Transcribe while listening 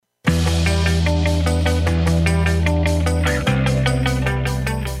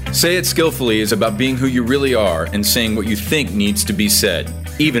Say It Skillfully is about being who you really are and saying what you think needs to be said,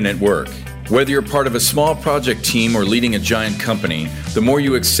 even at work. Whether you're part of a small project team or leading a giant company, the more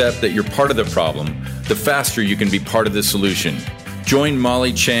you accept that you're part of the problem, the faster you can be part of the solution. Join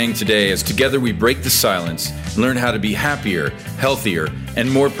Molly Chang today as together we break the silence and learn how to be happier, healthier,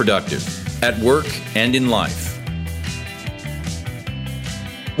 and more productive at work and in life.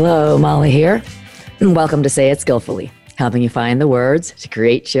 Hello, Molly here. Welcome to Say It Skillfully, helping you find the words to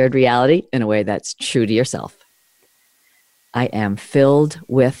create shared reality in a way that's true to yourself. I am filled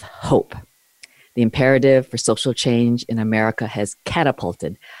with hope. The imperative for social change in America has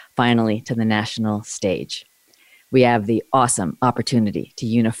catapulted finally to the national stage. We have the awesome opportunity to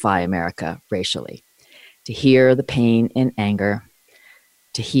unify America racially, to hear the pain and anger,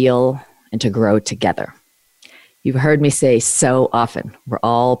 to heal and to grow together. You've heard me say so often, we're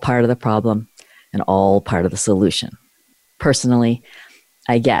all part of the problem and all part of the solution. Personally,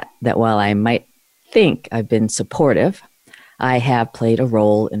 I get that while I might think I've been supportive, I have played a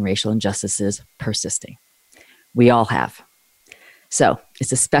role in racial injustices persisting. We all have. So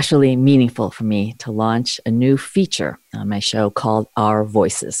it's especially meaningful for me to launch a new feature on my show called Our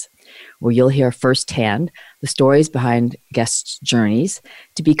Voices, where you'll hear firsthand the stories behind guests' journeys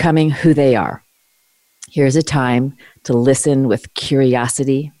to becoming who they are. Here's a time to listen with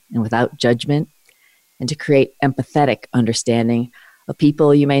curiosity and without judgment, and to create empathetic understanding of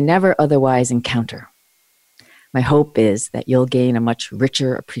people you may never otherwise encounter. My hope is that you'll gain a much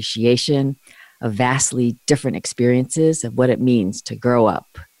richer appreciation of vastly different experiences of what it means to grow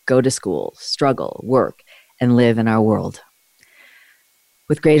up, go to school, struggle, work, and live in our world.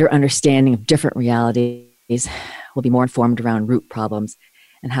 With greater understanding of different realities, we'll be more informed around root problems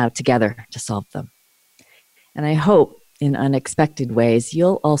and how together to solve them. And I hope in unexpected ways,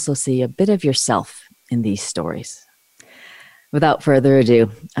 you'll also see a bit of yourself in these stories. Without further ado,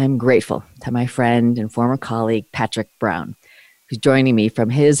 I'm grateful to my friend and former colleague, Patrick Brown, who's joining me from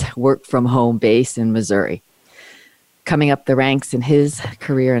his work-from-home base in Missouri. Coming up the ranks in his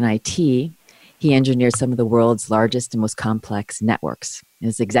career in IT, he engineered some of the world's largest and most complex networks. In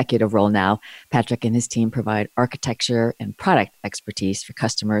his executive role now, Patrick and his team provide architecture and product expertise for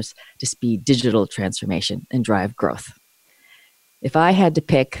customers to speed digital transformation and drive growth. If I had to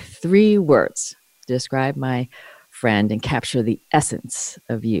pick 3 words to describe my friend and capture the essence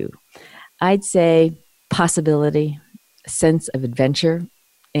of you, I'd say possibility, sense of adventure,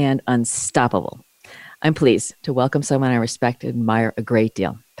 and unstoppable. I'm pleased to welcome someone I respect and admire a great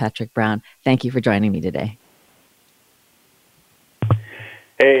deal. Patrick Brown, thank you for joining me today.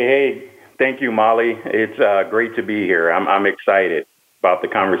 Hey, thank you, Molly. It's great to be here. I'm excited about the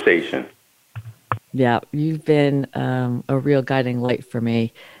conversation. Yeah, you've been a real guiding light for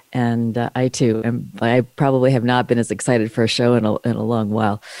me, and I too I probably have not been as excited for a show in a long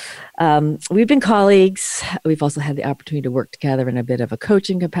while. We've been colleagues. We've also had the opportunity to work together in a bit of a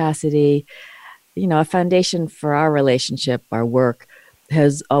coaching capacity. You know, a foundation for our relationship, our work,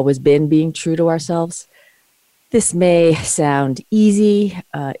 has always been being true to ourselves. This may sound easy.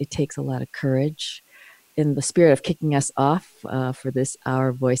 It takes a lot of courage. In the spirit of kicking us off for this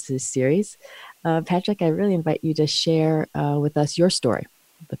Our Voices series, Patrick, I really invite you to share with us your story,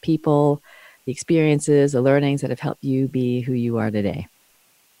 the people, the experiences, the learnings that have helped you be who you are today.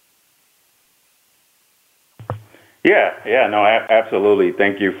 Yeah, no, absolutely.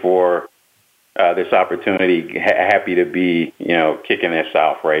 Thank you for this opportunity. Happy to be, kicking this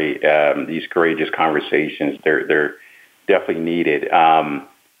off, right? These courageous conversations, they're definitely needed.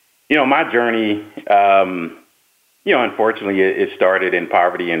 My journey, unfortunately, it started in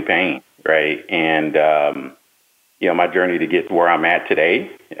poverty and pain, right? And, my journey to get to where I'm at today,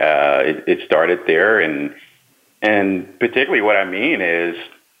 it started there. And particularly what I mean is,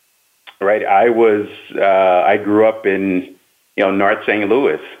 right, I grew up in, North St.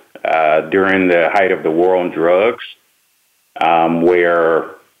 Louis during the height of the war on drugs,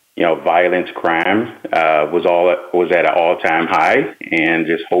 where, violence, crime was at an all-time high, and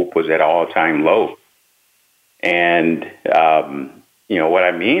just hope was at an all-time low. And, what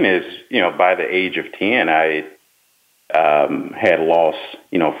I mean is, by the age of 10, I had lost,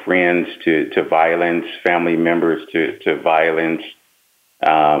 friends to violence, family members to violence.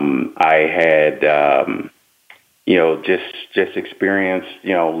 I had, just experienced,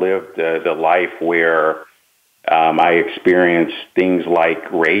 lived the life where I experienced things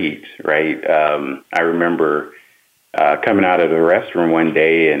like raids, right? I remember coming out of the restroom one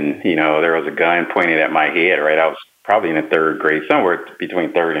day and, there was a gun pointed at my head, right? I was probably in the 3rd grade, somewhere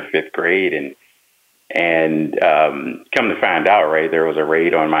between 3rd and 5th grade. And come to find out, right, there was a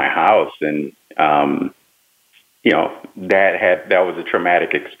raid on my house. And that was a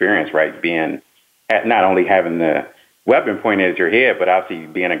traumatic experience, right? Not only having the weapon pointed at your head, but obviously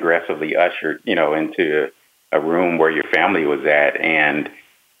being aggressively ushered, into a room where your family was at, and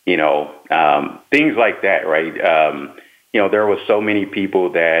things like that, right? There was so many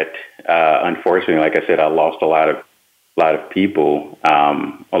people that, unfortunately, like I said, I lost a lot of people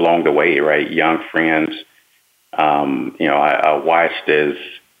along the way, right? Young friends. I watched as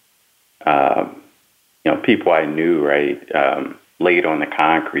people I knew, right, laid on the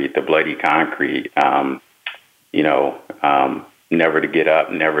concrete, the bloody concrete. Never to get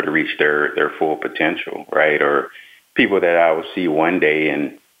up, never to reach their full potential, right? Or people that I would see one day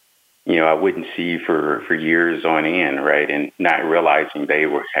and I wouldn't see for years on end, right? And not realizing they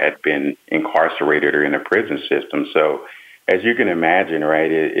had been incarcerated or in a prison system. So as you can imagine,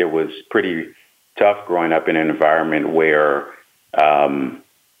 right, it was pretty tough growing up in an environment where,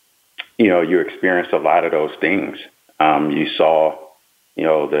 you experienced a lot of those things. You saw,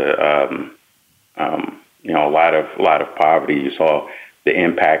 a lot of poverty. You saw the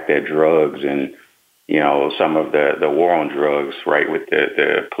impact that drugs and, some of the war on drugs, right, with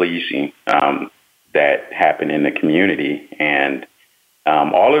the policing that happened in the community. And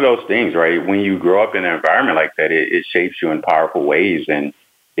all of those things, right, when you grow up in an environment like that, it shapes you in powerful ways, and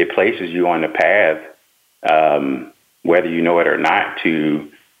it places you on the path, whether you know it or not,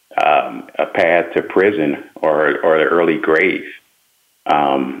 to a path to prison or the early grave.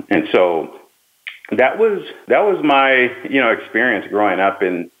 And so that was my, experience growing up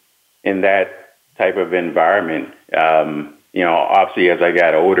in that type of environment. Obviously as I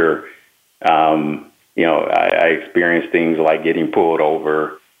got older, I experienced things like getting pulled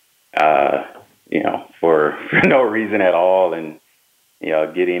over, for no reason at all. And,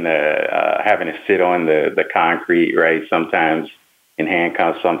 getting having to sit on the concrete, right? Sometimes in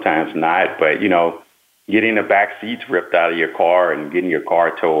handcuffs, sometimes not, but, getting the back seats ripped out of your car and getting your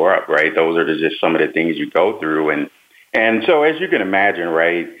car tore up, right? Those are just some of the things you go through. And so as you can imagine,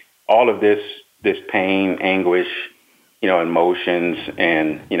 right, all of this pain, anguish, emotions,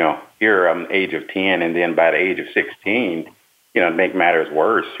 and, here I'm the age of 10, and then by the age of 16, to make matters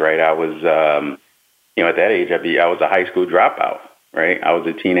worse, right? I was, at that age, I was a high school dropout, right? I was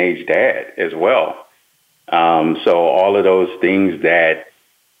a teenage dad as well. So all of those things that,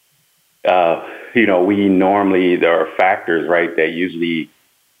 we normally, there are factors, right, that usually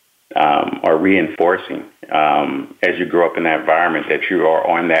are reinforcing as you grow up in that environment that you are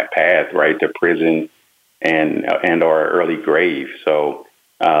on that path, right, to prison and or early grave. So,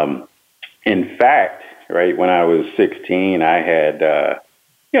 in fact, right, when I was 16, I had,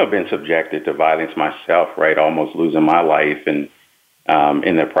 been subjected to violence myself, right, almost losing my life and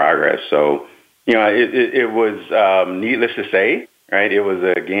in the progress. So, it was needless to say, right, it was,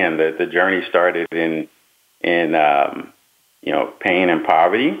 again, the journey started in pain and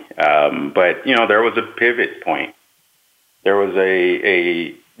poverty. But, there was a pivot point. There was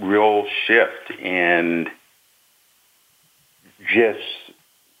a real shift in just,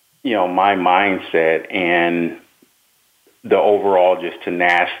 my mindset and the overall just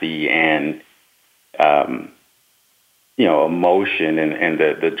tenacity and, emotion and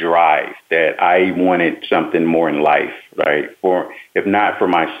the drive that I wanted something more in life, right? If not for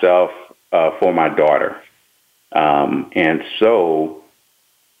myself, for my daughter. And so,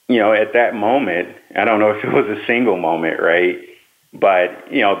 at that moment, I don't know if it was a single moment, right? But,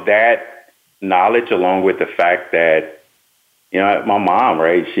 that knowledge along with the fact that, my mom,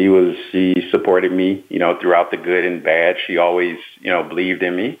 right, she supported me, throughout the good and bad. She always, believed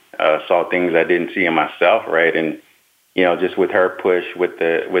in me, saw things I didn't see in myself, right? And, just with her push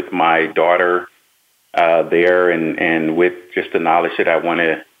with my daughter, there and with just the knowledge that I want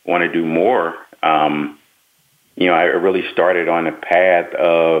to do more, I really started on a path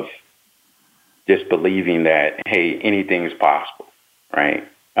of just believing that, hey, anything's possible, right?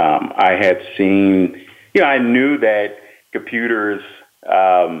 I had seen, I knew that computers,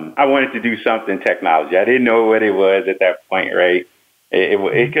 I wanted to do something technology. I didn't know what it was at that point, right?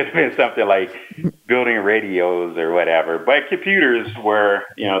 It could have been something like building radios or whatever, but computers were,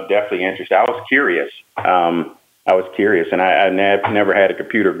 definitely interesting. I was curious. And I never had a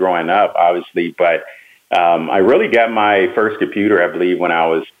computer growing up, obviously, but I really got my first computer, I believe, when I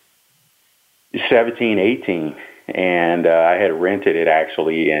was 17, 18, and I had rented it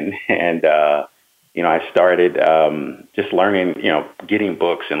actually, and I started just learning, getting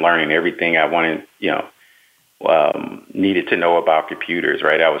books and learning everything I wanted, needed to know about computers,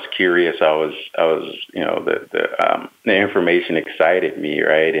 right? I was curious. I was, the information excited me,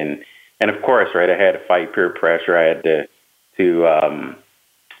 right? And of course, right, I had to fight peer pressure. I had to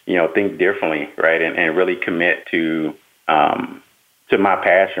think differently, right, and really commit to my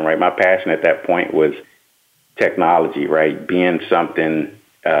passion, right. My passion at that point was technology, right, being something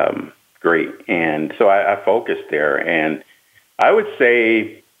great, and so I focused there, and I would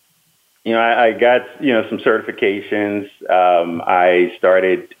say, I got some certifications. I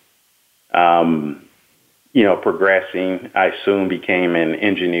started, progressing. I soon became an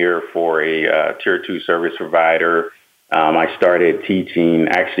engineer for a tier 2 service provider. I started teaching.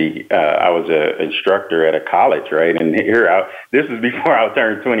 Actually, I was an instructor at a college, right? And this was before I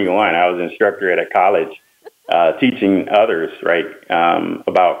turned 21. I was an instructor at a college, teaching others, right,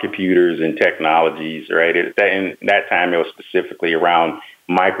 about computers and technologies, right? In that time, it was specifically around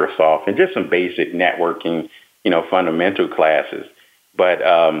Microsoft and just some basic networking, fundamental classes. But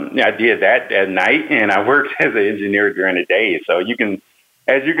I did that at night, and I worked as an engineer during the day. So as you can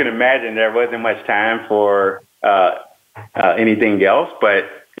imagine, there wasn't much time for anything else, but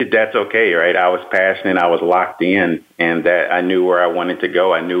that's okay, right? I was passionate, I was locked in, and that I knew where I wanted to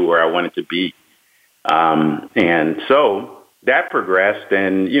go. I knew where I wanted to be. And so that progressed,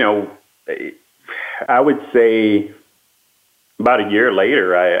 and, I would say about a year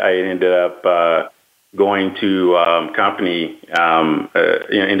later, I ended up going to company,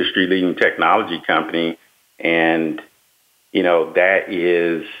 industry-leading technology company, and, that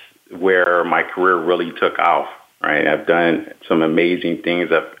is where my career really took off. Right, I've done some amazing things.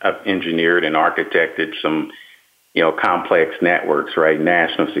 I've engineered and architected some, complex networks. Right,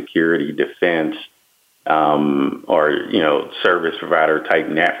 national security, defense, or service provider type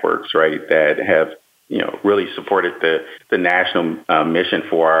networks. Right, that have really supported the national mission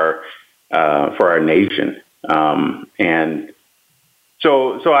for our nation. And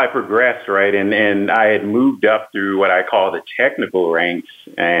so I progressed, right, and I had moved up through what I call the technical ranks,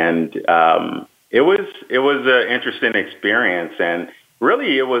 and It was an interesting experience, and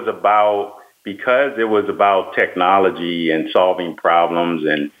really it was because it was about technology and solving problems,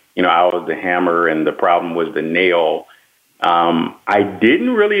 and I was the hammer and the problem was the nail. I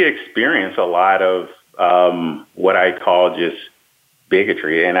didn't really experience a lot of what I call just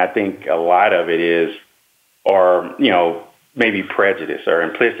bigotry, and I think a lot of it is, or maybe prejudice or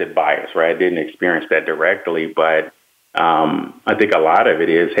implicit bias. Right, I didn't experience that directly, but I think a lot of it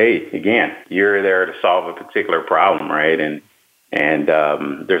is, hey, again, you're there to solve a particular problem, right? And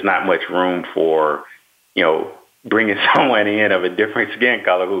there's not much room for, bringing someone in of a different skin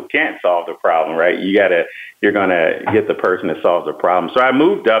color who can't solve the problem, right? You're gonna get the person that solves the problem. So I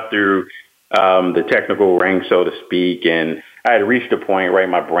moved up through the technical ranks, so to speak, and I had reached a point, right?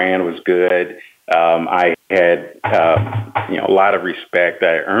 My brand was good. I had, a lot of respect.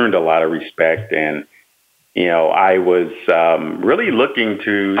 I earned a lot of respect, and I was really looking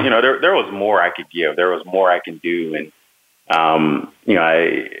to, there was more I could give. There was more I could do. And,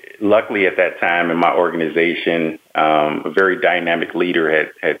 luckily at that time in my organization, a very dynamic leader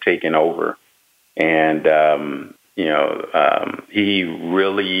had taken over. And, he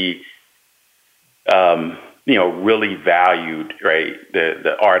really, really valued, right,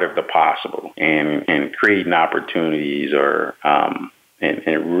 the art of the possible and creating opportunities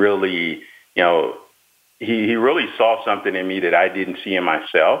and really, he really saw something in me that I didn't see in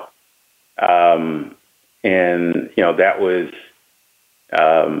myself. And, that was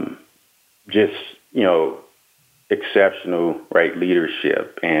just, exceptional, right,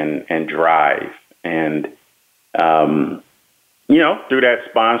 leadership and drive. And, through that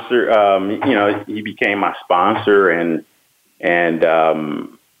sponsor, he became my sponsor, and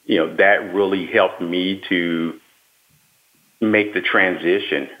that really helped me to make the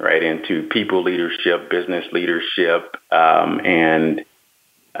transition, right, into people leadership, business leadership, and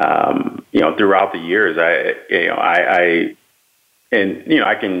throughout the years, I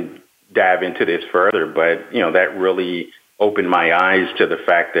can dive into this further, but that really opened my eyes to the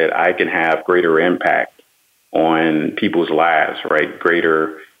fact that I can have greater impact on people's lives, right,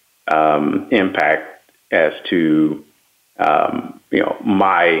 greater impact as to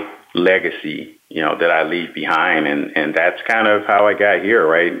my legacy, that I leave behind. And that's kind of how I got here,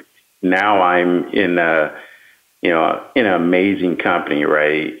 right? Now I'm in in an amazing company,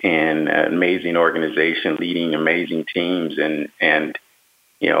 right? And an amazing organization leading amazing teams. And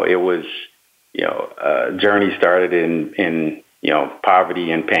it was, a journey started in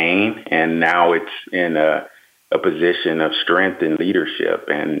poverty and pain. And now it's in a position of strength and leadership.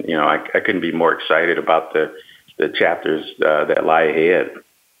 And, I couldn't be more excited about the chapters that lie ahead.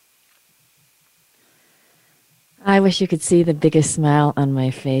 I wish you could see the biggest smile on my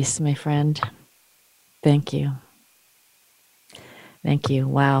face, my friend. Thank you. Thank you.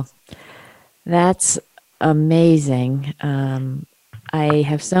 Wow. That's amazing. I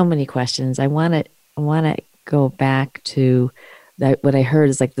have so many questions. I want to go back to that. What I heard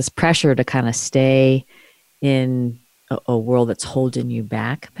is like this pressure to kind of stay in a world that's holding you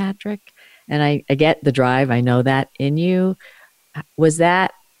back, Patrick. And I get the drive. I know that in you. Was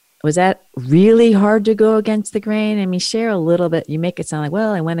that really hard to go against the grain? I mean, share a little bit. You make it sound like,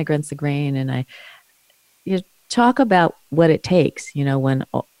 well, I went against the grain, and you talk about what it takes.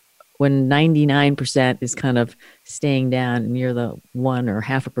 When 99% is kind of staying down, and you're the 1 or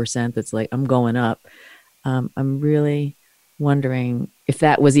 0.5% that's like, I'm going up. I'm really wondering if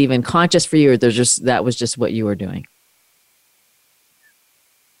that was even conscious for you, or that was just what you were doing.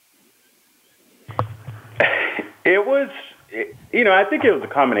 It was, I think it was a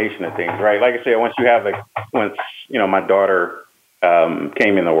combination of things, right? Like I said, once my daughter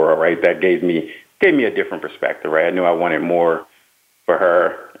came in the world, right, that gave me a different perspective, right? I knew I wanted more for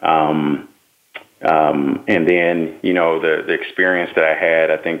her. And then, the experience that I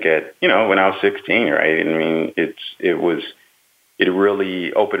had, I think when I was 16, right? I mean, it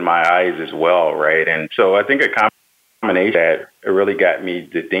really opened my eyes as well, right? And so I think a combination that really got me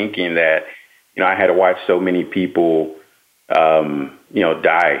to thinking that, I had to watch so many people,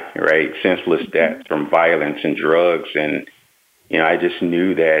 die, right? Senseless deaths from violence and drugs. And, I just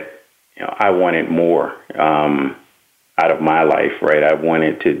knew that, I wanted more out of my life, right? I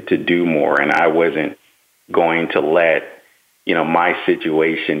wanted to do more, and I wasn't going to let, my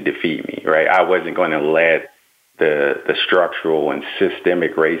situation defeat me, right? I wasn't going to let the structural and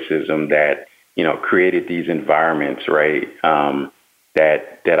systemic racism that, created these environments, right?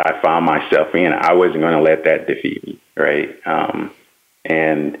 That I found myself in, I wasn't going to let that defeat me, right? And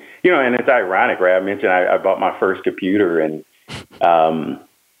it's ironic, right? I mentioned I bought my first computer, and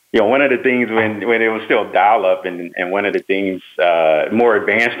one of the things when it was still dial-up, and one of the things, more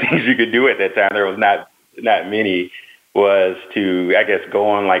advanced things you could do at that time, there was not many, was to, I guess, go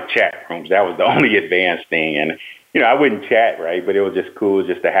on like chat rooms. That was the only advanced thing, and I wouldn't chat, right? But it was just cool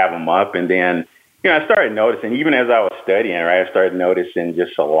just to have them up, and then. I started noticing, even as I was studying, right, I started noticing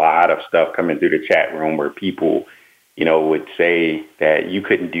just a lot of stuff coming through the chat room where people, would say that you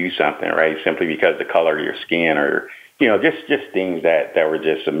couldn't do something, right, simply because the color of your skin, or, just things that were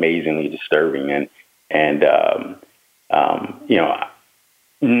just amazingly disturbing. And I'm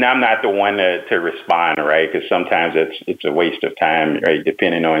not the one to respond, right, because sometimes it's a waste of time, right,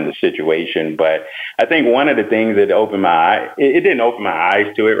 depending on the situation. But I think one of the things that opened my eye, it didn't open my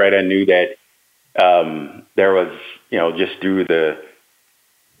eyes to it, right, I knew that there was, just through the,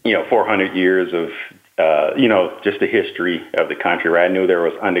 400 years of, just the history of the country, right? I knew there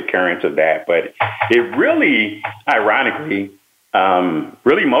was undercurrents of that, but it really, ironically,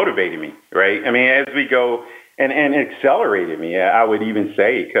 really motivated me, right? I mean, as we go and accelerated me, I would even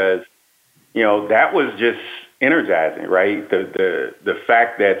say, because, that was just energizing, right? The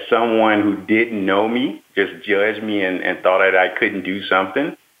fact that someone who didn't know me just judged me and thought that I couldn't do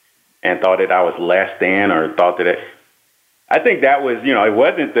something, and thought that I was less than, or thought that I think that was, it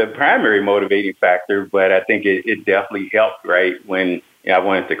wasn't the primary motivating factor, but I think it definitely helped, right? When I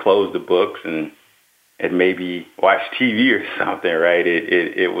wanted to close the books and maybe watch TV or something, right?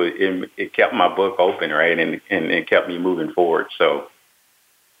 It kept my book open, right? And it kept me moving forward. So.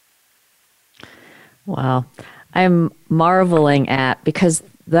 Wow. I'm marveling at, because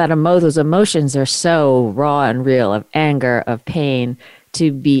those emotions are so raw and real, of anger, of pain.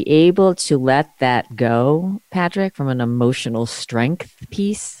 To be able to let that go, Patrick, from an emotional strength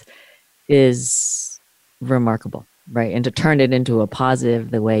piece is remarkable, right? And to turn it into a positive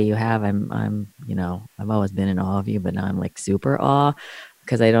the way you have, I've always been in awe of you, but now I'm like super awe,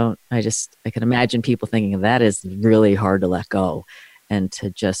 because I can imagine people thinking that is really hard to let go, and to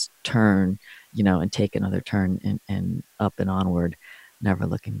just turn, and take another turn and up and onward, never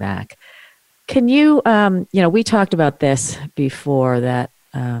looking back. Can you, we talked about this before, that,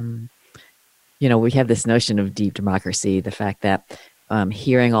 we have this notion of deep democracy, the fact that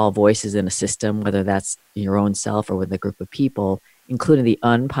hearing all voices in a system, whether that's your own self or with a group of people, including the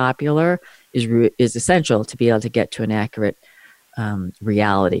unpopular, is essential to be able to get to an accurate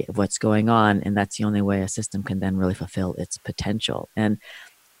reality of what's going on. And that's the only way a system can then really fulfill its potential. And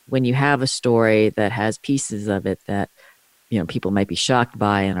when you have a story that has pieces of it that, people might be shocked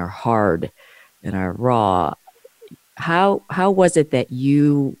by and are hard and are raw, how was it that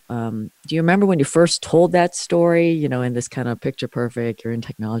you, do you remember when you first told that story, in this kind of picture perfect, you're in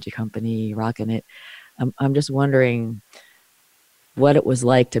technology company, rocking it. I'm just wondering what it was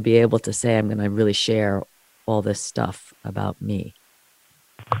like to be able to say, I'm going to really share all this stuff about me.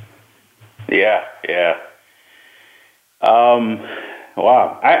 Yeah.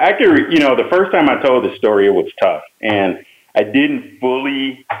 Wow. I could, the first time I told the story, it was tough. And I didn't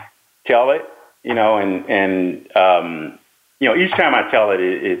fully tell it, and each time I tell it,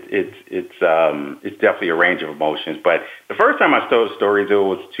 it's definitely a range of emotions. But the first time I told stories, it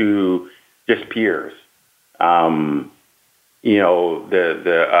was to just peers.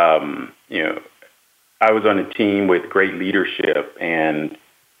 I was on a team with great leadership, and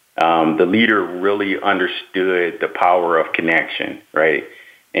the leader really understood the power of connection, right?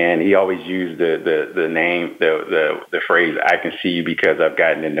 And he always used the phrase, "I can see you because I've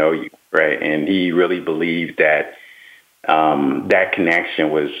gotten to know you," right? And he really believed that that connection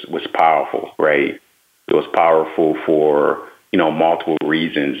was powerful, right? It was powerful for multiple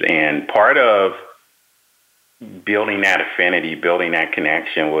reasons, and part of building that affinity, building that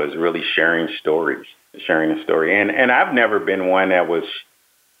connection, was really sharing a story. And I've never been one that was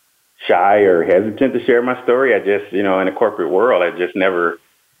shy or hesitant to share my story. I just, in the corporate world, I just never.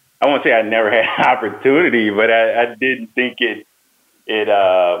 I won't say I never had an opportunity, but I didn't think it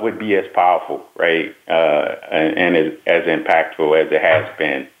would be as powerful, right, and as impactful as it has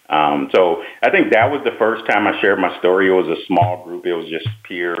been. So I think that was the first time I shared my story. It was a small group. It was just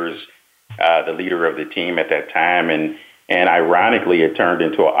peers, the leader of the team at that time, and ironically, it turned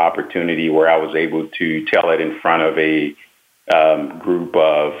into an opportunity where I was able to tell it in front of a group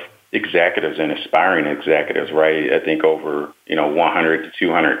of executives and aspiring executives, right? I think over 100 to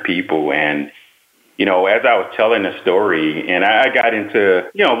 200 people, and as I was telling the story, and I got into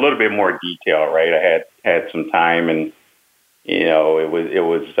a little bit more detail, right? I had some time, and it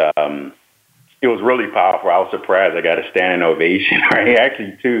was really powerful. I was surprised I got a standing ovation, right?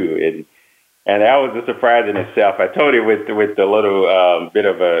 Actually, too, and that was a surprise in itself. I told it with a little bit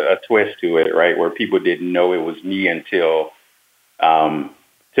of a twist to it, right, where people didn't know it was me until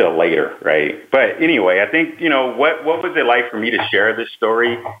later, right? But anyway, I think, what was it like for me to share this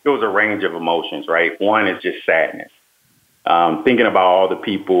story? It was a range of emotions, right? One is just sadness. Thinking about all the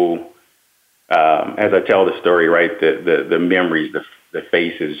people, as I tell the story, right, the memories, the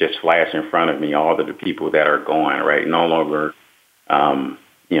faces just flash in front of me, all of the people that are gone, right? No longer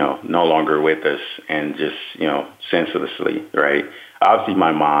with us, and just, senselessly, right? Obviously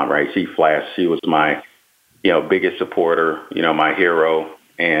my mom, right? She flashed. She was my, biggest supporter, my hero.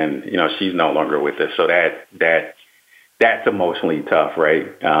 And, she's no longer with us. So that's emotionally tough,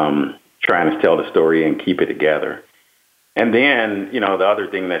 right? Trying to tell the story and keep it together. And then, the other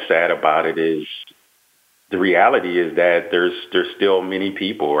thing that's sad about it is the reality is that there's still many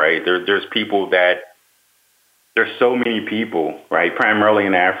people, right? There's so many people, right? Primarily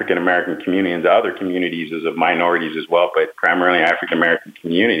in the African-American community and the other communities as of minorities as well, but primarily African-American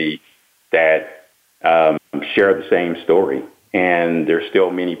community that share the same story. And there's still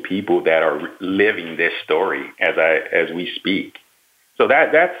many people that are living this story as we speak. So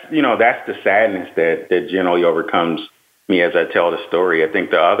that's the sadness that generally overcomes me as I tell the story. I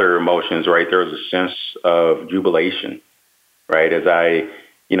think the other emotions, right, there's a sense of jubilation, right, as I,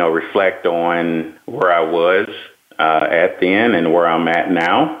 reflect on where I was at then and where I'm at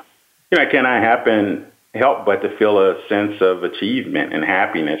now. I cannot help but to feel a sense of achievement and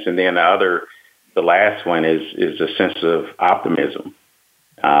happiness. And then the last one is a sense of optimism.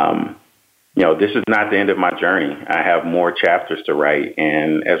 This is not the end of my journey. I have more chapters to write,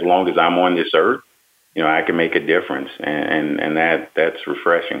 and as long as I'm on this earth, I can make a difference, and that's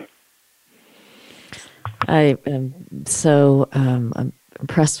refreshing. I am so I'm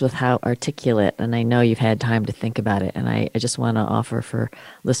impressed with how articulate, and I know you've had time to think about it, and I just want to offer for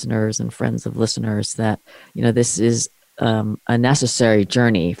listeners and friends of listeners that, this is a necessary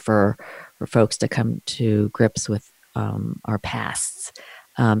journey for folks to come to grips with our pasts,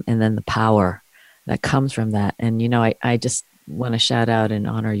 and then the power that comes from that. And, I just want to shout out and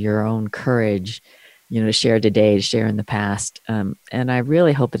honor your own courage, to share today, to share in the past. And I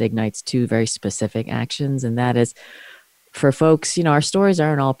really hope it ignites two very specific actions. And that is for folks, our stories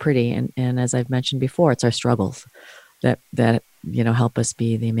aren't all pretty. And as I've mentioned before, it's our struggles that help us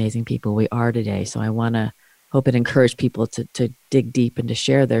be the amazing people we are today. So I want to hope it encouraged people to dig deep and to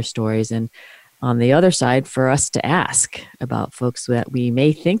share their stories. And on the other side, for us to ask about folks that we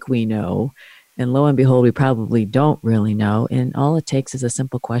may think we know, and lo and behold, we probably don't really know. And all it takes is a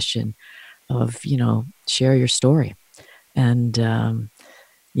simple question of, share your story. And,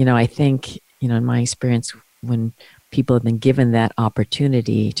 I think, in my experience, when people have been given that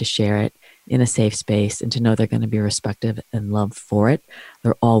opportunity to share it in a safe space and to know they're going to be respected and loved for it,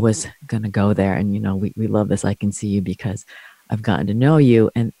 they're always going to go there. And, we love this. I can see you because I've gotten to know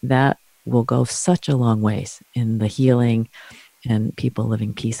you. And that will go such a long ways in the healing and people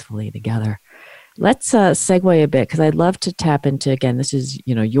living peacefully together. Let's segue a bit, because I'd love to tap into, again, this is,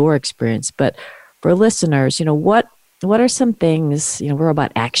 your experience, but for listeners, what what are some things, we're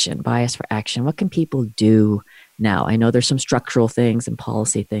about action, bias for action. What can people do now? I know there's some structural things and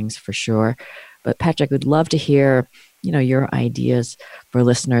policy things for sure, but Patrick, would love to hear, your ideas for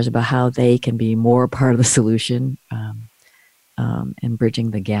listeners about how they can be more part of the solution, and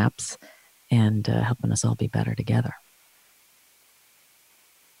bridging the gaps and helping us all be better together.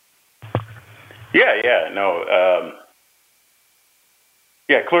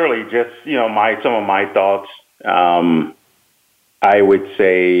 Clearly, just some of my thoughts. I would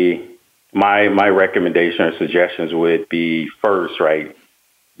say my recommendation or suggestions would be first, right?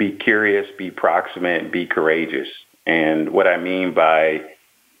 Be curious, be proximate, be courageous. And what I mean by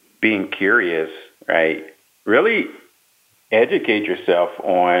being curious, right? Really educate yourself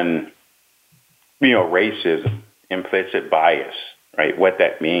on, racism, implicit bias, right? What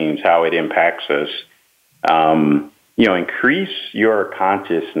that means, how it impacts us. Increase your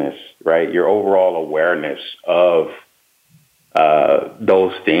consciousness, right? Your overall awareness of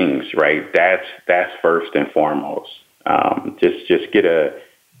those things, right? That's first and foremost. Just get a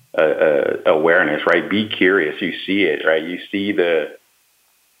awareness, right? Be curious. You see it, right? You see the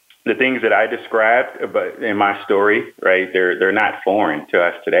things that I described, but in my story, right? They're not foreign to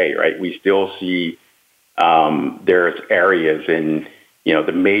us today, right? We still see there's areas in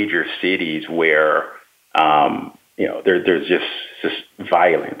the major cities where there's just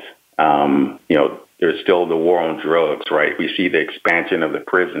violence. There's still the war on drugs, right? We see the expansion of the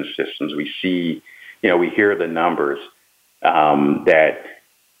prison systems. We see, we hear the numbers that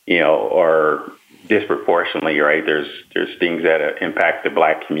are disproportionately, right? There's things that impact the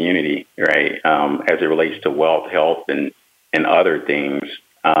Black community, right? As it relates to wealth, health, and other things.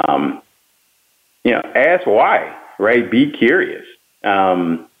 Ask why, right? Be curious.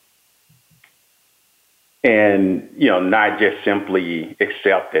 And, not just simply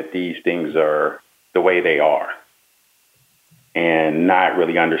accept that these things are the way they are and not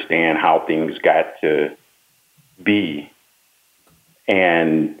really understand how things got to be.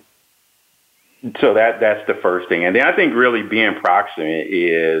 And so that's the first thing. And then I think really being proximate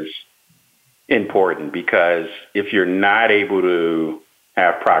is important, because if you're not able to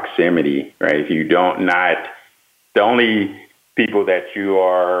have proximity, right, if you the only people that you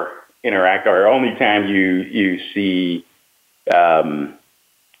are interact, or only time you see,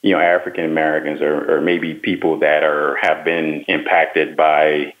 African Americans or maybe people that have been impacted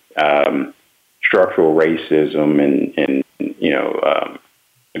by structural racism and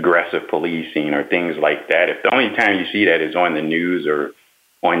aggressive policing or things like that. If the only time you see that is on the news or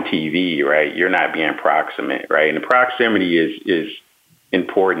on TV, right, you're not being proximate, right? And the proximity is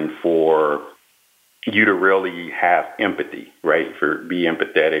important for you to really have empathy, right? Be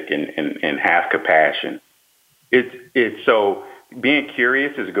empathetic and have compassion. It's so being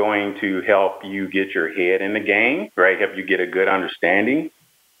curious is going to help you get your head in the game, right? Help you get a good understanding.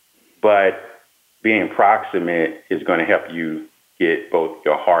 But being proximate is going to help you get both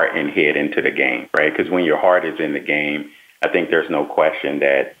your heart and head into the game, right? Because when your heart is in the game, I think there's no question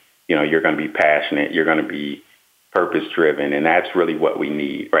that, you're going to be passionate, you're going to be purpose-driven, and that's really what we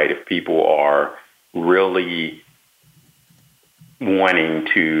need, right? If people are really wanting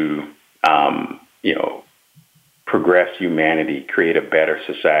to, progress humanity, create a better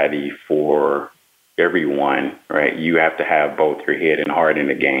society for everyone, right? You have to have both your head and heart in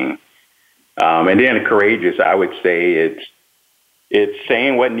the game. And then courageous, I would say it's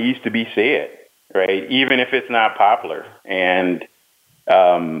saying what needs to be said, right? Even if it's not popular. And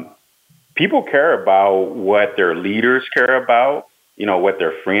people care about what their leaders care about, what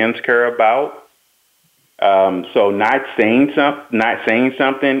their friends care about. So not saying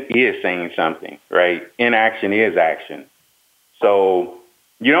something is saying something, right? Inaction is action. So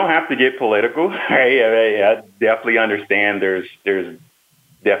you don't have to get political, right? I definitely understand there's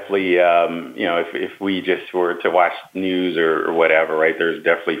definitely, if we just were to watch news or whatever, right, there's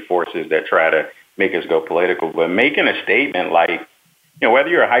definitely forces that try to make us go political. But making a statement like, whether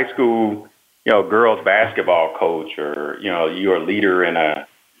you're a high school, girls basketball coach or, you're a leader in a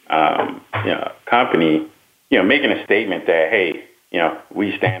company, making a statement that, hey,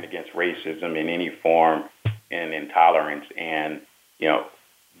 we stand against racism in any form and intolerance. And,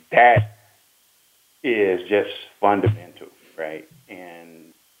 that is just fundamental, right?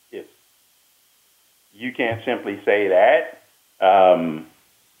 And if you can't simply say that and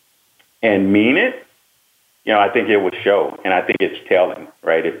mean it, I think it would show. And I think it's telling,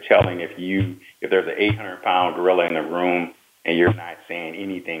 right? It's telling if there's an 800-pound gorilla in the room and you're not saying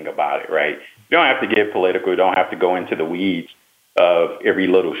anything about it, right? You don't have to get political. You don't have to go into the weeds of every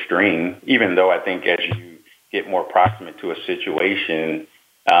little string, even though I think as you get more proximate to a situation,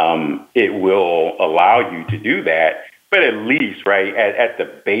 it will allow you to do that. but at least, right, at the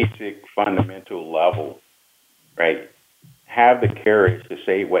basic fundamental level, right, have the courage to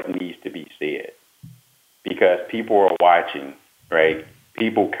say what needs to be said, because people are watching, right?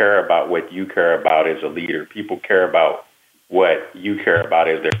 People care about what you care about as a leader. People care about what you care about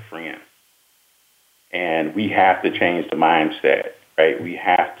as their friend. And we have to change the mindset, right? We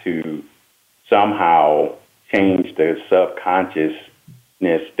have to somehow change the subconsciousness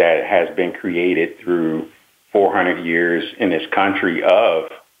that has been created through 400 years in this country of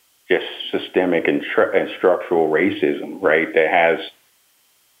just systemic and structural racism, right? That has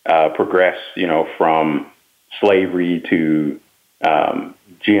progressed, from slavery to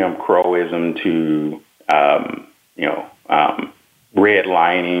Jim Crowism to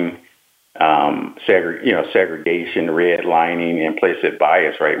redlining, segregation, redlining, implicit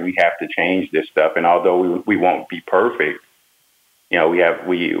bias, right? We have to change this stuff. And although we won't be perfect,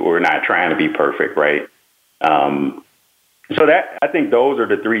 we're not trying to be perfect, right? So that, I think those are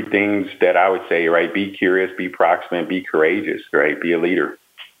the three things that I would say, right? Be curious, be proximate, be courageous, right? Be a leader.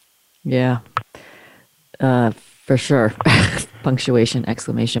 Yeah, for sure. Punctuation,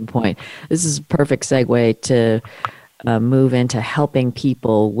 exclamation point. This is a perfect segue to move into helping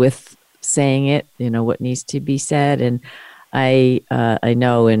people with saying it, what needs to be said. And I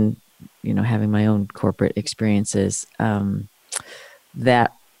know in, having my own corporate experiences,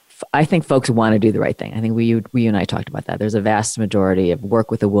 that I think folks want to do the right thing. I think we and I talked about that. There's a vast majority of work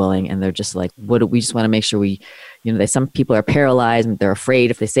with the willing, and they're just like, we just want to make sure some people are paralyzed and they're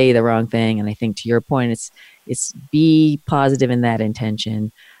afraid if they say the wrong thing. And I think to your point, it's be positive in that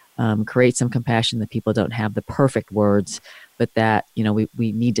intention, create some compassion that people don't have the perfect words, but that,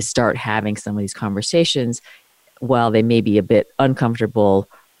 we need to start having some of these conversations. While they may be a bit uncomfortable,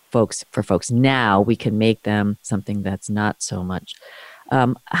 for folks now, we can make them something that's not so much.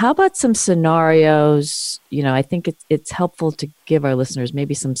 How about some scenarios? I think it's helpful to give our listeners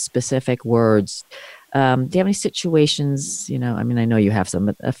maybe some specific words. Do you have any situations, I know you have some,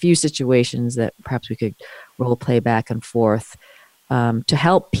 but a few situations that perhaps we could role play back and forth to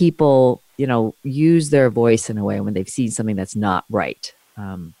help people, use their voice in a way when they've seen something that's not right.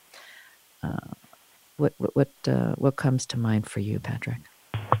 What comes to mind for you, Patrick?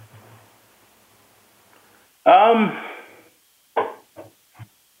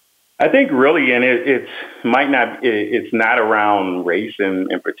 I think really, and it's not around race in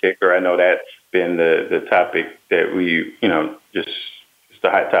particular. I know that's been the topic that we, just it's the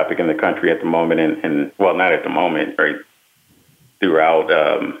hot topic in the country at the moment, and well, not at the moment, right? Throughout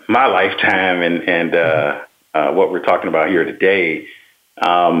my lifetime, and what we're talking about here today,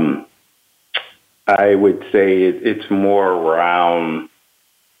 I would say it's more around,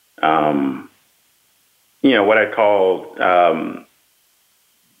 what I call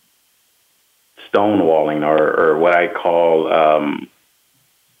stonewalling, or what I call,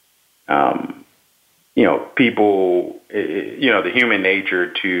 people, the human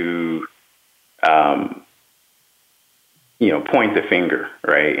nature to, point the finger,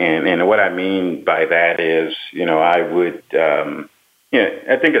 right? And what I mean by that is, I would,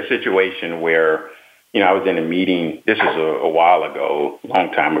 I think a situation where, I was in a meeting, this is a while ago, a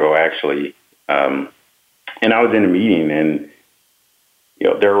long time ago, actually, and I was in a meeting, and,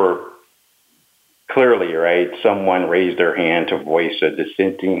 there were clearly, right, someone raised their hand to voice a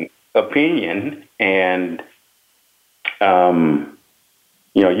dissenting opinion, and,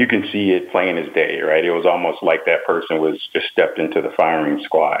 you can see it plain as day, right? It was almost like that person was just stepped into the firing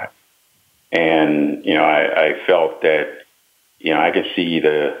squad. And, I felt that, I could see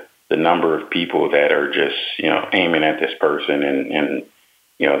the number of people that are just, aiming at this person, and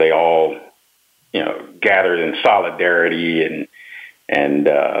they all, gathered in solidarity and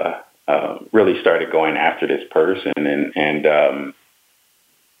really started going after this person. And that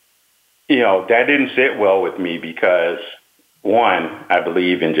didn't sit well with me because, one, I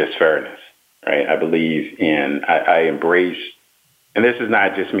believe in just fairness, right? I believe in, I embrace, and this is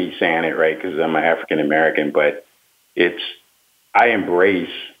not just me saying it, right, because I'm an African American, but I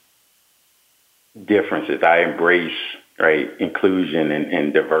embrace differences. I embrace, right, inclusion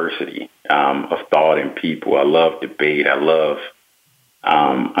and diversity of thought in people. I love debate. I love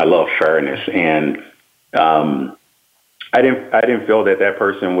fairness, and I didn't feel that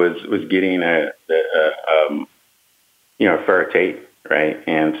person was getting a fair take, right?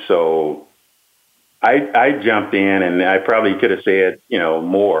 And so I jumped in, and I probably could have said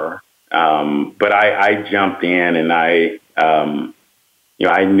more, but I jumped in, and I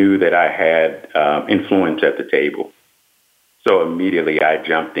knew that I had influence at the table. So immediately I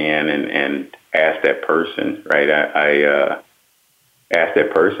jumped in and asked that person, right? I asked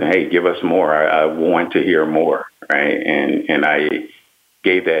that person, hey, give us more. I want to hear more, right? And I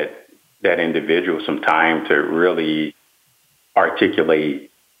gave that individual some time to really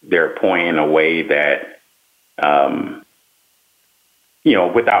articulate their point in a way that,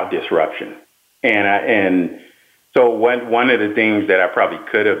 without disruption. And so one of the things that I probably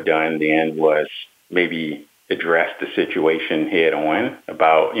could have done then was maybe address the situation head on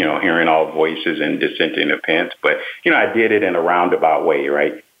about, hearing all voices and dissenting opinions. But, I did it in a roundabout way,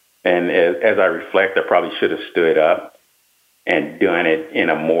 right? And as I reflect, I probably should have stood up and done it in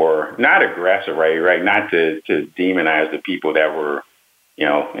a more, not aggressive way, right? Not to demonize the people that were,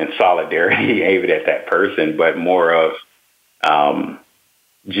 in solidarity aimed at that person, but more of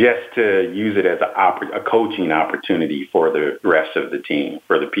just to use it as a coaching opportunity for the rest of the team,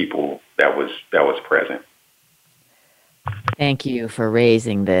 for the people that was present. Thank you for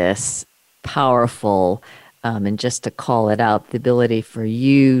raising this powerful, and just to call it out, the ability for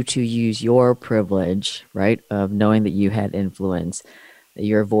you to use your privilege, right, of knowing that you had influence, that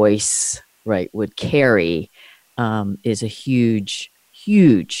your voice, right, would carry, is a huge,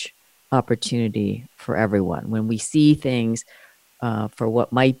 huge opportunity for everyone. When we see things for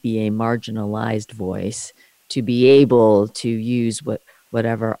what might be a marginalized voice, to be able to use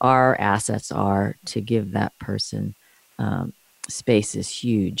whatever our assets are to give that person space is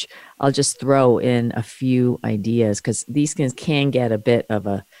huge. I'll just throw in a few ideas because these things can get a bit of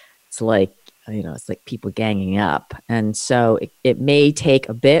it's like people ganging up. And so it may take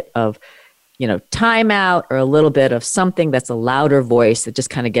a bit of, time out or a little bit of something that's a louder voice that just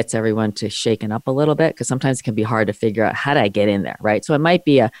kind of gets everyone to shaken up a little bit, because sometimes it can be hard to figure out how do I get in there, right? So it might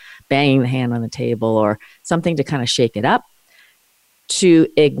be a banging the hand on the table or something to kind of shake it up, to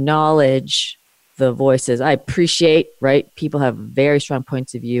acknowledge the voices. I appreciate, right? People have very strong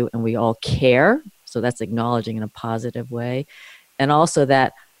points of view and we all care. So that's acknowledging in a positive way. And also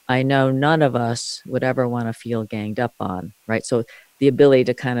that I know none of us would ever want to feel ganged up on, right? So the ability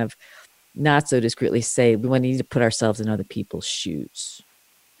to kind of not so discreetly say, we need to put ourselves in other people's shoes.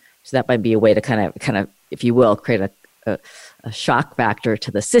 So that might be a way to kind of, if you will, create a shock factor to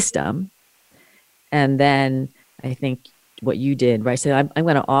the system. And then I think what you did, right? So I'm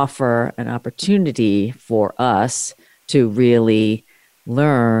going to offer an opportunity for us to really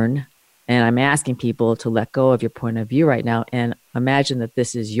learn. And I'm asking people to let go of your point of view right now and imagine that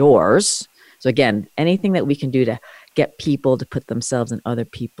this is yours. So again, anything that we can do to get people to put themselves in other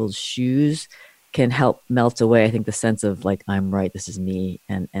people's shoes can help melt away, I think, the sense of like, I'm right, this is me,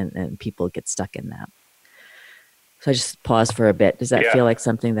 and people get stuck in that. So I just pause for a bit. Does that feel like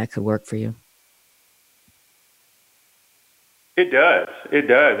something that could work for you? It does.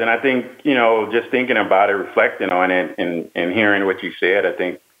 And I think, just thinking about it, reflecting on it and hearing what you said, I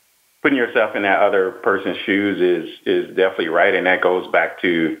think putting yourself in that other person's shoes is definitely right. And that goes back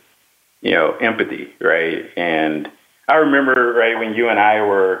to, empathy, right? And I remember, right, when you and I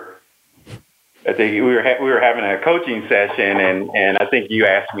were, I think we were having a coaching session, and I think you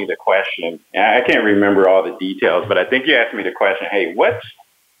asked me the question. And I can't remember all the details, but I think you asked me the question, hey, what's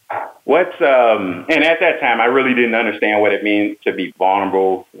and at that time I really didn't understand what it means to be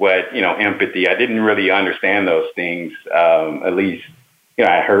vulnerable, empathy. I didn't really understand those things. At least,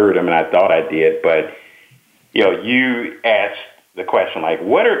 I heard them and I thought I did, but you asked the question like,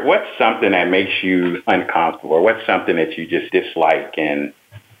 what's something that makes you uncomfortable, or what's something that you just dislike? And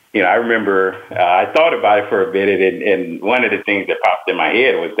I remember I thought about it for a bit, and one of the things that popped in my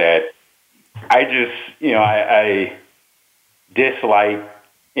head was that I just I dislike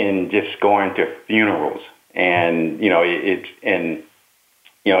in just going to funerals, and it's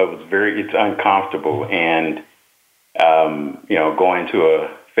uncomfortable, and going to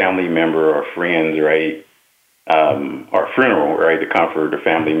a family member or friends, right, or funeral, right, to comfort a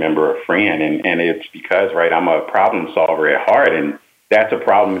family member or friend, and it's because, right, I'm a problem solver at heart, and that's a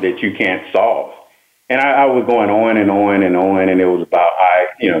problem that you can't solve. And I was going on and on and on, and it was about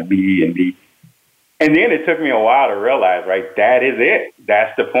me. And then it took me a while to realize, right, that is it.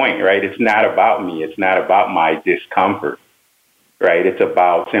 That's the point, right? It's not about me. It's not about my discomfort, right? It's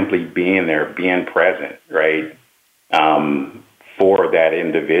about simply being there, being present, right, for that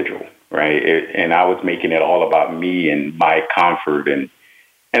individual, right? And I was making it all about me and my comfort. And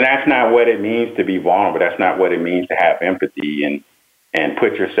that's not what it means to be vulnerable. That's not what it means to have empathy and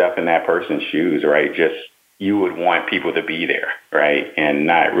put yourself in that person's shoes, right? Just you would want people to be there, right? And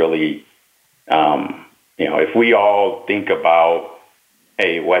not really... if we all think about,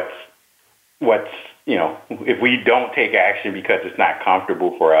 hey, what's, if we don't take action because it's not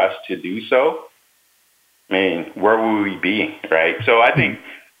comfortable for us to do so, I mean, where will we be, right? So I think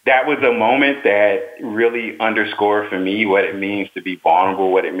that was a moment that really underscored for me what it means to be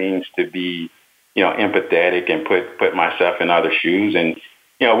vulnerable, what it means to be empathetic and put myself in other shoes. And,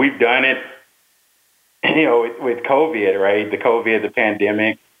 we've done it, with COVID, right? The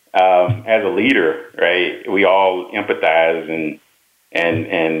pandemic, as a leader, right? We all empathize and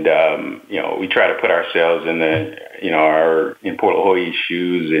we try to put ourselves in our employees'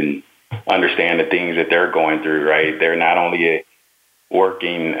 shoes and understand the things that they're going through, right? They're not only an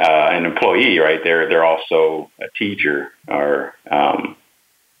employee, right? They're also a teacher or,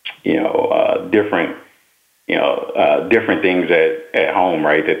 different, different things at home,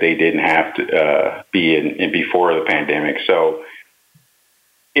 right? That they didn't have to be in before the pandemic. So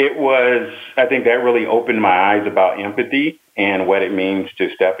I think that really opened my eyes about empathy and what it means to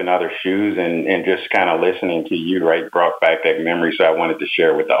step in other shoes, and just kind of listening to you, right, brought back that memory. So I wanted to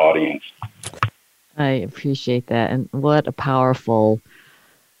share with the audience. I appreciate that. And what a powerful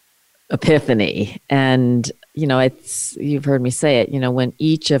epiphany. And, you've heard me say it, when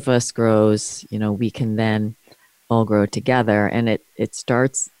each of us grows, we can then all grow together. And it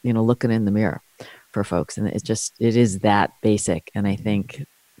starts, looking in the mirror for folks. And it is that basic. And I think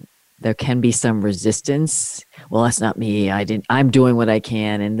there can be some resistance. Well, that's not me. I'm doing what I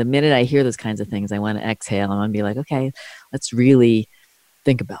can. And the minute I hear those kinds of things, I want to exhale. I want to be like, okay, let's really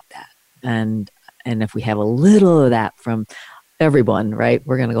think about that. And if we have a little of that from everyone, right,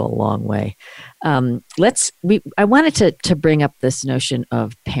 we're going to go a long way. I wanted to bring up this notion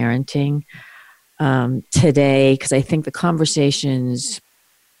of parenting today, because I think the conversations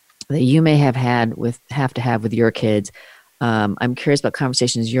that you may have to have with your kids, I'm curious about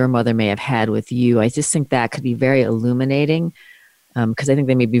conversations your mother may have had with you. I just think that could be very illuminating, because I think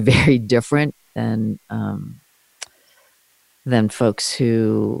they may be very different than folks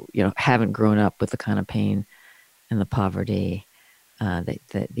who haven't grown up with the kind of pain and the poverty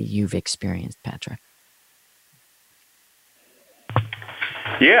that you've experienced, Patrick.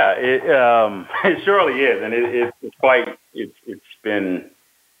 Yeah, it surely is, and it's been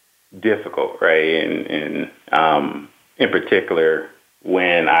difficult, right? And in particular,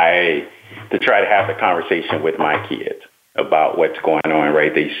 when to try to have the conversation with my kids about what's going on,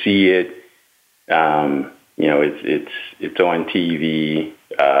 right? They see it, it's on TV,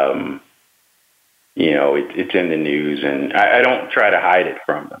 it's in the news, and I don't try to hide it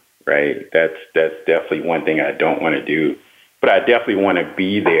from them, right? That's definitely one thing I don't want to do, but I definitely want to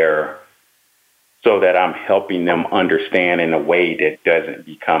be there so that I'm helping them understand in a way that doesn't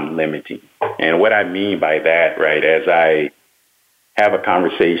become limiting. And what I mean by that, right, as I have a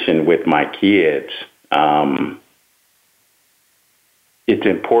conversation with my kids, it's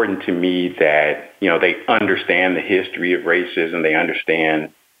important to me that, they understand the history of racism. They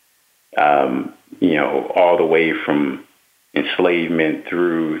understand, all the way from enslavement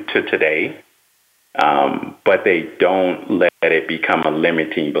through to today. But they don't let it become a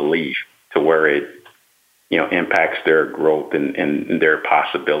limiting belief to where it, impacts their growth and their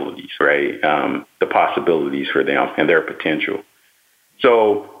possibilities, right? The possibilities for them and their potential.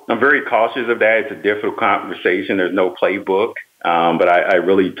 So I'm very cautious of that. It's a difficult conversation. There's no playbook. But I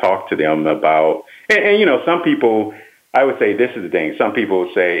really talk to them about, and some people, I would say this is the thing. Some people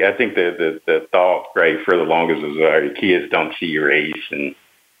would say, I think the thought, right, for the longest was, your kids don't see race, and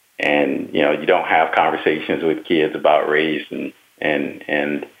you don't have conversations with kids about race, and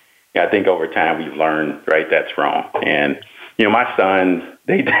I think over time we've learned, right, that's wrong. And my sons,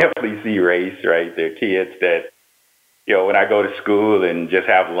 they definitely see race, right? They're kids that, when I go to school and just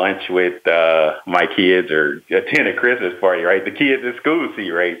have lunch with my kids or attend a Christmas party, right, the kids at school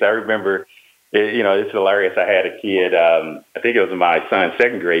see race. I remember, it's hilarious. I had a kid, I think it was in my son's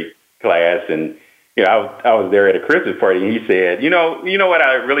second grade class, and I was there at a Christmas party, and he said, you know what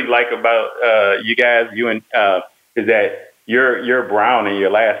I really like about you guys, is that you're brown and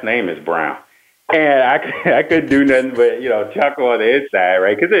your last name is Brown. And I couldn't do nothing but chuckle on the inside,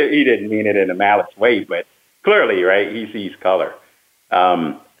 right? Because he didn't mean it in a malice way, but clearly, right, he sees color.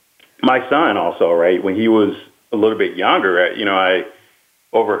 My son also, right, when he was a little bit younger, I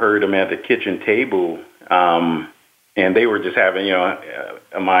overheard him at the kitchen table, and they were just having,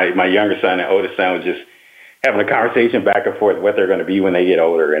 my younger son and oldest son was just having a conversation back and forth what they're going to be when they get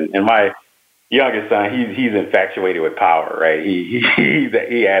older. And my youngest son, he's infatuated with power, right?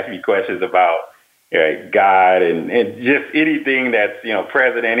 He asked me questions about God and just anything that's,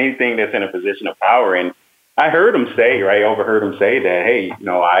 president, anything that's in a position of power. And I overheard him say that, hey,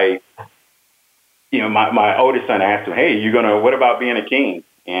 my oldest son asked him, hey, what about being a king?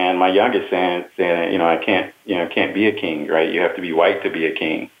 And my youngest son said, I can't be a king, right? You have to be white to be a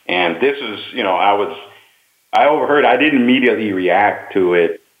king. And this is, I overheard, I didn't immediately react to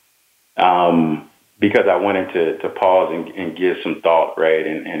it, because I wanted to pause and give some thought, right?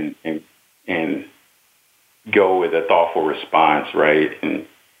 And and go with a thoughtful response, right? And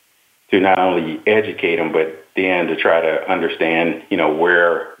to not only educate them, but then to try to understand,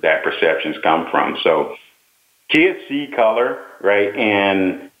 where that perceptions come from. So kids see color, right?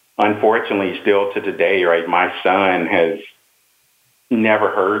 And unfortunately, still to today, right, my son has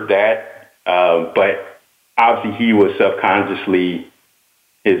never heard that, but obviously he was subconsciously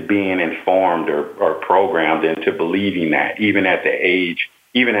is being informed or programmed into believing that, even at the age,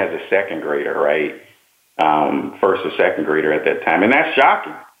 even as a second grader, right? First or second grader at that time. And that's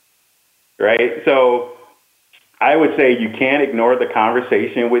shocking, right? So I would say you can't ignore the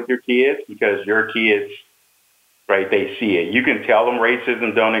conversation with your kids, because your kids, right, they see it. You can tell them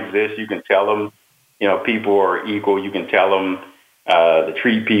racism don't exist. You can tell them, people are equal. You can tell them to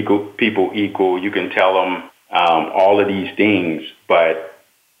treat people equal. You can tell them all of these things, but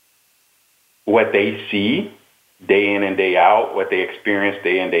what they see day in and day out, what they experience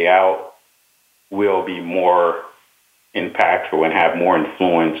day in, day out, will be more impactful and have more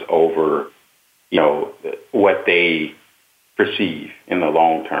influence over, what they perceive in the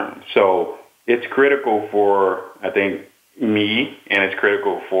long term. So it's critical for, I think, me, and it's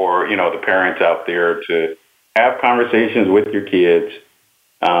critical for, the parents out there to have conversations with your kids,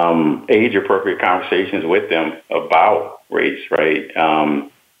 age-appropriate conversations with them about race, right?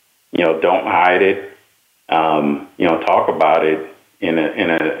 Don't hide it. Talk about it in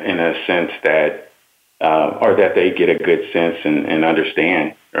a sense that, or that they get a good sense and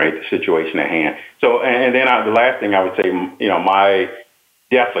understand, right, the situation at hand. So, and then the last thing I would say,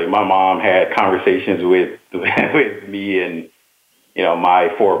 my mom had conversations with me and, my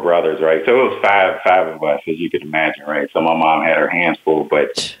four brothers, right? So it was five of us, as you could imagine, right? So my mom had her hands full,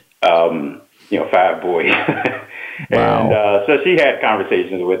 but, 5 boys. And so she had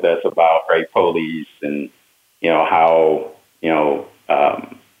conversations with us about, right, police and, how,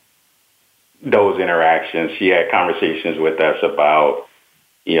 those interactions. She had conversations with us about,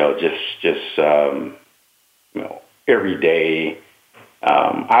 every day.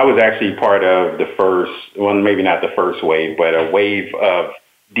 I was actually part of the first, well, maybe not the first wave, but a wave of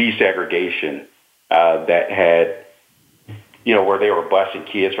desegregation that had, where they were busing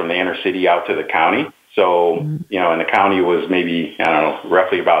kids from the inner city out to the county. So, and the county was maybe, I don't know,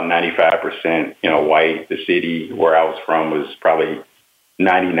 roughly about 95%, white. The city where I was from was probably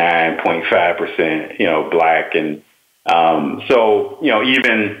 99.5%, black. And so,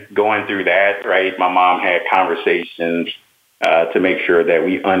 even going through that, right, my mom had conversations to make sure that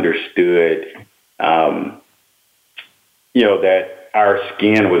we understood, that our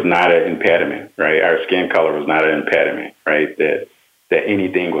skin was not an impediment, right? Our skin color was not an impediment, right? That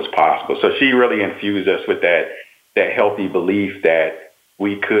anything was possible. So she really infused us with that healthy belief that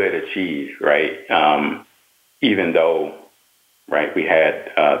we could achieve, right? Even though, right, we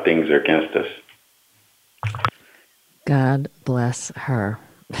had things against us. God bless her.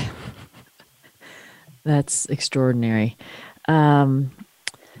 That's extraordinary.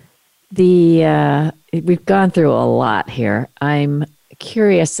 We've gone through a lot here. I'm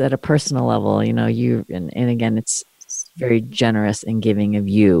curious at a personal level, you, and again, it's very generous and giving of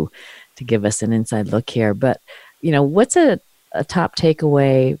you to give us an inside look here. But, what's a top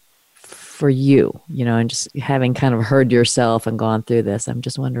takeaway for you, and just having kind of heard yourself and gone through this, I'm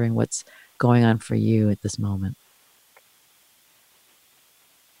just wondering what's going on for you at this moment.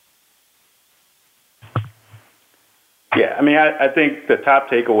 Yeah, I mean, I think the top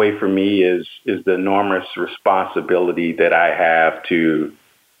takeaway for me is the enormous responsibility that I have to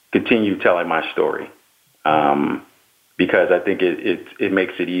continue telling my story, because I think it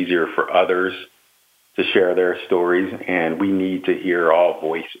makes it easier for others to share their stories, and we need to hear all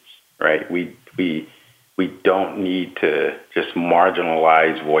voices, right? We don't need to just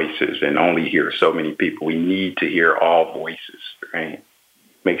marginalize voices and only hear so many people. We need to hear all voices, right?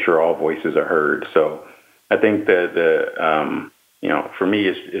 Make sure all voices are heard. So I think that for me,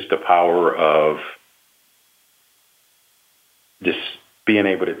 it's the power of just being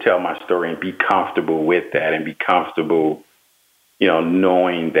able to tell my story and be comfortable with that, and be comfortable,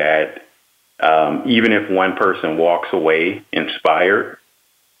 knowing that even if one person walks away inspired,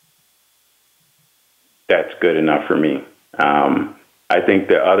 that's good enough for me. I think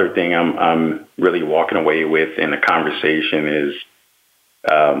the other thing I'm really walking away with in the conversation is,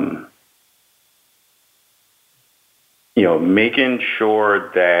 making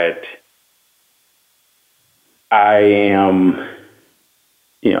sure that I am,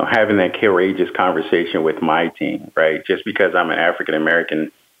 having that courageous conversation with my team, right? Just because I'm an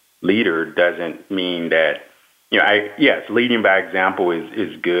African-American leader doesn't mean that, yes, leading by example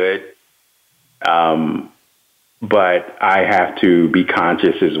is good. but I have to be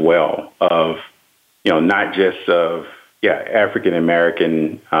conscious as well of, not just of, African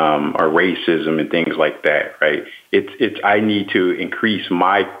American or racism and things like that, right? I need to increase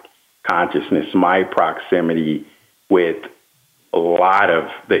my consciousness, my proximity with a lot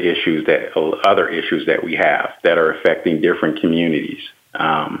of the other issues that we have that are affecting different communities.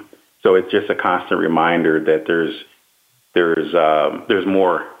 So it's just a constant reminder that there's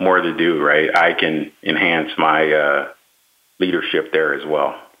more to do, right? I can enhance my leadership there as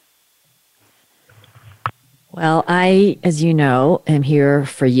well. Well, I, as you know, am here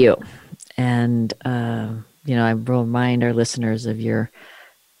for you. And, I will remind our listeners of your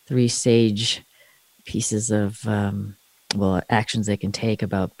 3 sage pieces of, actions they can take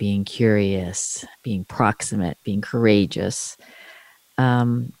about being curious, being proximate, being courageous.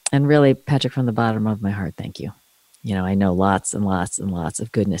 And really, Patrick, from the bottom of my heart, thank you. I know lots and lots and lots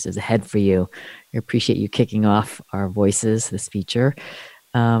of goodness is ahead for you. I appreciate you kicking off our Voices, this feature.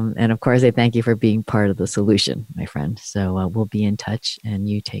 And of course, I thank you for being part of the solution, my friend. So we'll be in touch, and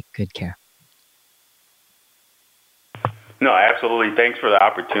you take good care. No, absolutely. Thanks for the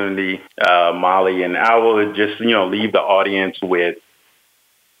opportunity, Molly. And I will just, leave the audience with,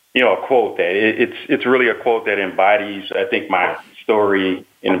 a quote that it's really a quote that embodies, I think, my story,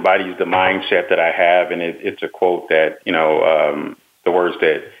 embodies the mindset that I have. And it's a quote that, the words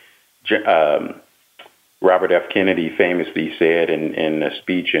that Robert F. Kennedy famously said in a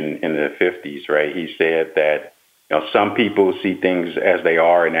speech in the 50s, right? He said that, some people see things as they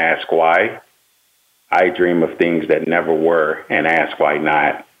are and ask why. I dream of things that never were and ask why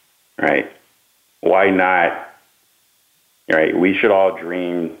not, right? Why not, right? We should all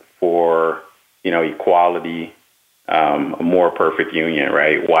dream for, equality, a more perfect union,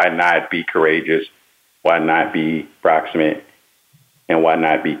 right? Why not be courageous? Why not be proximate? And why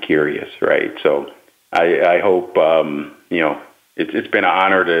not be curious, right? So I hope, it's been an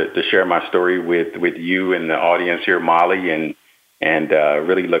honor to share my story with you and the audience here, Molly, and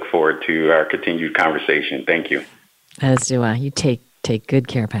really look forward to our continued conversation. Thank you. As do I. You take good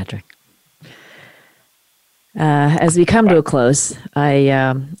care, Patrick. As we come to a close,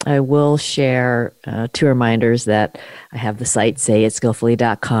 I will share 2 reminders that I have the site,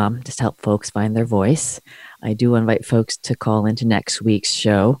 sayitskillfully.com, just to help folks find their voice. I do invite folks to call into next week's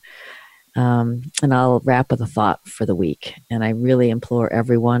show. And I'll wrap with a thought for the week. And I really implore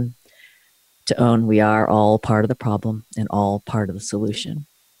everyone to own we are all part of the problem and all part of the solution.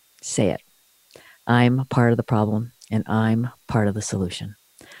 Say it. I'm part of the problem and I'm part of the solution.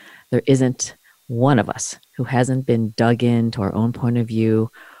 There isn't one of us who hasn't been dug into our own point of view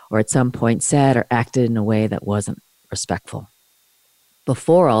or at some point said or acted in a way that wasn't respectful.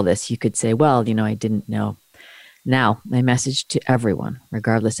 Before all this, you could say, well, I didn't know. Now, my message to everyone,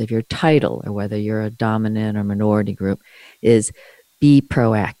 regardless of your title or whether you're a dominant or minority group, is be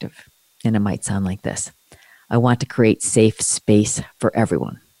proactive. And it might sound like this. I want to create safe space for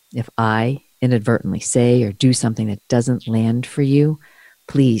everyone. If I inadvertently say or do something that doesn't land for you,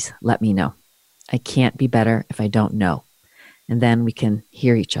 please let me know. I can't be better if I don't know. And then we can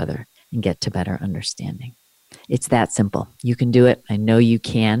hear each other and get to better understanding. It's that simple. You can do it. I know you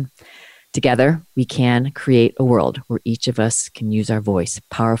can. Together, we can create a world where each of us can use our voice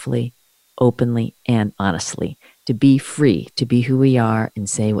powerfully, openly, and honestly to be free, to be who we are and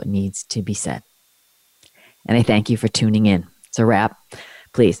say what needs to be said. And I thank you for tuning in. It's a wrap.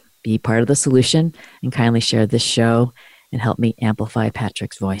 Please be part of the solution and kindly share this show and help me amplify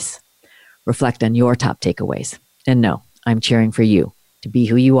Patrick's voice. Reflect on your top takeaways. And know, I'm cheering for you to be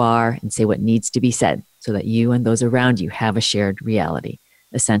who you are and say what needs to be said so that you and those around you have a shared reality,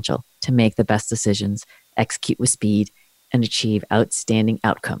 essential to make the best decisions, execute with speed, and achieve outstanding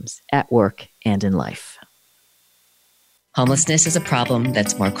outcomes at work and in life. Homelessness is a problem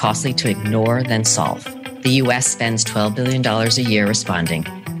that's more costly to ignore than solve. The U.S. spends $12 billion a year responding,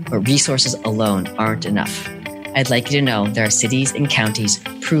 but resources alone aren't enough. I'd like you to know there are cities and counties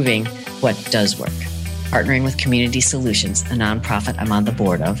proving what does work. Partnering with Community Solutions, a nonprofit I'm on the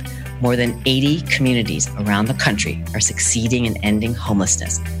board of, more than 80 communities around the country are succeeding in ending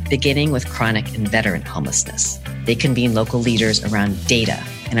homelessness, beginning with chronic and veteran homelessness. They convene local leaders around data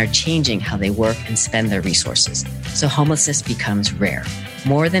and are changing how they work and spend their resources, so homelessness becomes rare.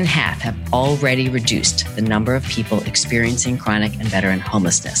 More than half have already reduced the number of people experiencing chronic and veteran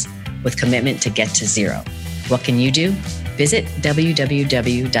homelessness, with commitment to get to zero. What can you do? Visit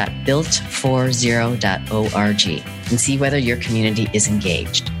www.built40.org and see whether your community is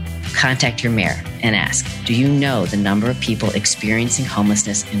engaged. Contact your mayor and ask, do you know the number of people experiencing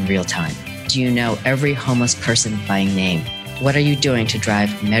homelessness in real time? Do you know every homeless person by name? What are you doing to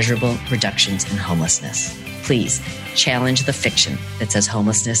drive measurable reductions in homelessness? Please challenge the fiction that says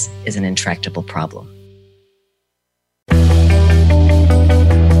homelessness is an intractable problem.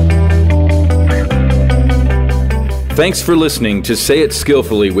 Thanks for listening to Say It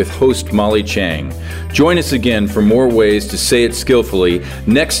Skillfully with host Molly Chang. Join us again for more ways to say it skillfully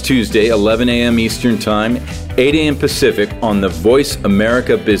next Tuesday, 11 a.m. Eastern Time, 8 a.m. Pacific on the Voice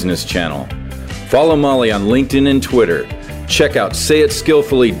America Business Channel. Follow Molly on LinkedIn and Twitter. Check out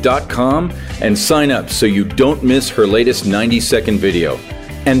sayitskillfully.com and sign up so you don't miss her latest 90-second video.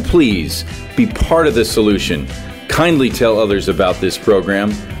 And please, be part of the solution. Kindly tell others about this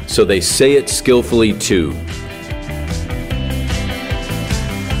program so they say it skillfully too.